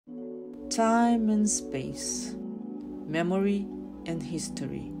time and space, memory and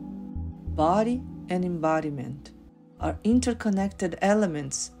history, body and embodiment are interconnected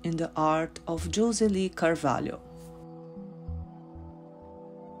elements in the art of Josely Carvalho.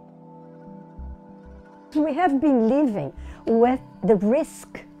 We have been living with the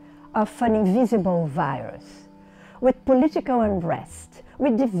risk of an invisible virus, with political unrest,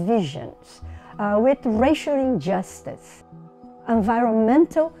 with divisions, with racial injustice,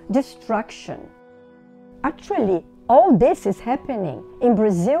 environmental destruction. Actually, all this is happening in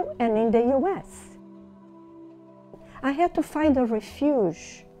Brazil and in the US. I had to find a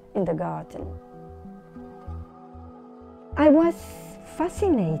refuge in the garden. I was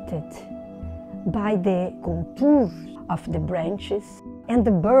fascinated by the contours of the branches and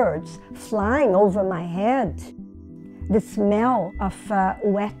the birds flying over my head, the smell of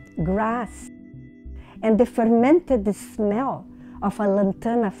wet grass, and the fermented smell of a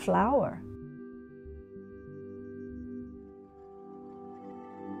lantana flower.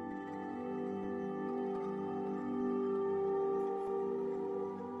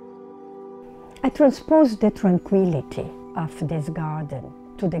 I transposed the tranquility of this garden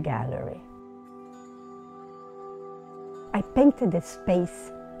to the gallery. I painted the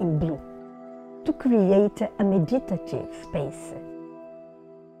space in blue to create a meditative space,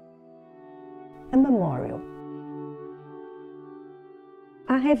 a memorial.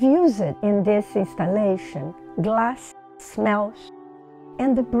 I have used in this installation glass, smells,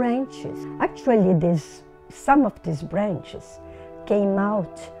 and the branches. Actually, some of these branches came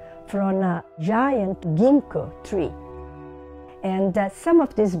out from a giant ginkgo tree, and some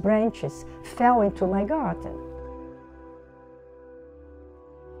of these branches fell into my garden.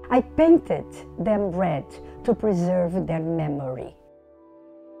 I painted them red to preserve their memory.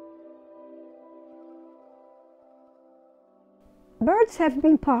 Birds have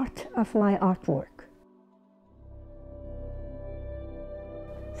been part of my artwork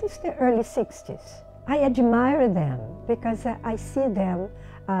since the early 60s. I admire them because I see them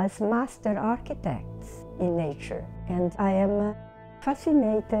as master architects in nature, and I am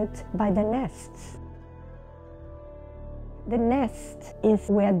fascinated by the nests. The nest is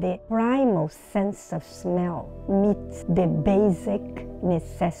where the primal sense of smell meets the basic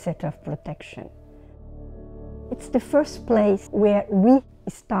necessity of protection. It's the first place where we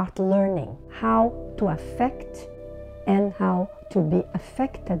start learning how to affect and how to be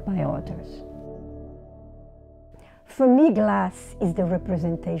affected by others. For me, glass is the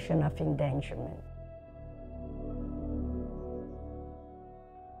representation of endangerment.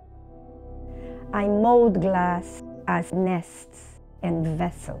 I mold glass as nests and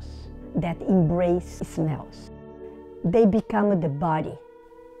vessels that embrace smells. They become the body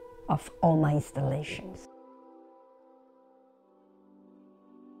of all my installations.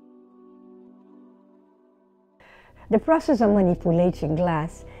 The process of manipulating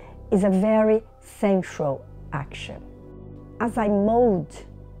glass is a very sensual action. As I mold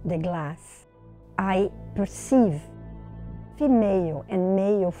the glass, I perceive female and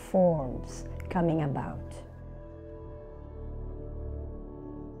male forms coming about.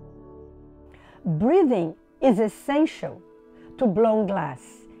 Breathing is essential to blown glass,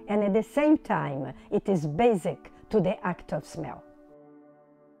 and at the same time, it is basic to the act of smell.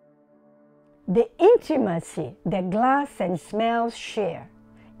 The intimacy that glass and smells share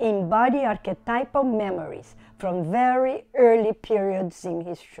embody archetypal memories from very early periods in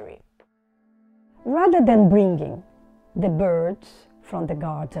history. Rather than bringing the birds from the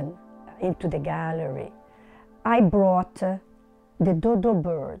garden into the gallery, I brought the dodo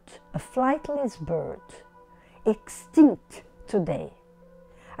bird, a flightless bird, extinct today,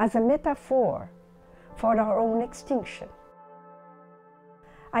 as a metaphor for our own extinction.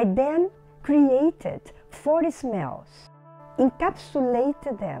 I then created 40 smells,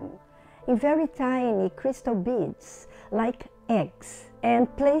 encapsulated them in very tiny crystal beads like eggs,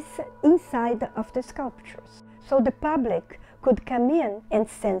 and placed inside of the sculptures, so the public could come in and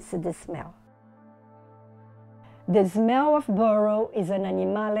sense the smell. The smell of burrow is an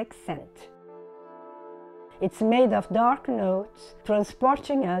animalic scent. It's made of dark notes,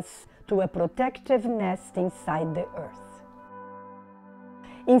 transporting us to a protective nest inside the earth.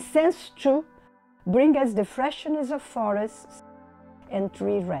 Incense, too, brings us the freshness of forests and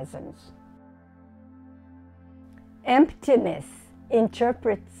tree resins. Emptiness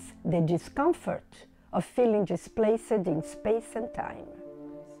interprets the discomfort of feeling displaced in space and time.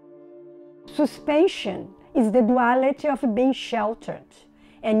 Suspension is the duality of being sheltered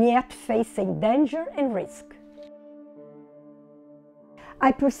and yet facing danger and risk.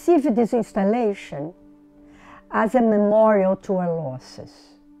 I perceive this installation as a memorial to our losses,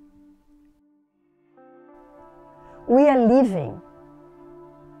 we are living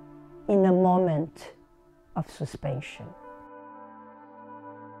in a moment of suspension.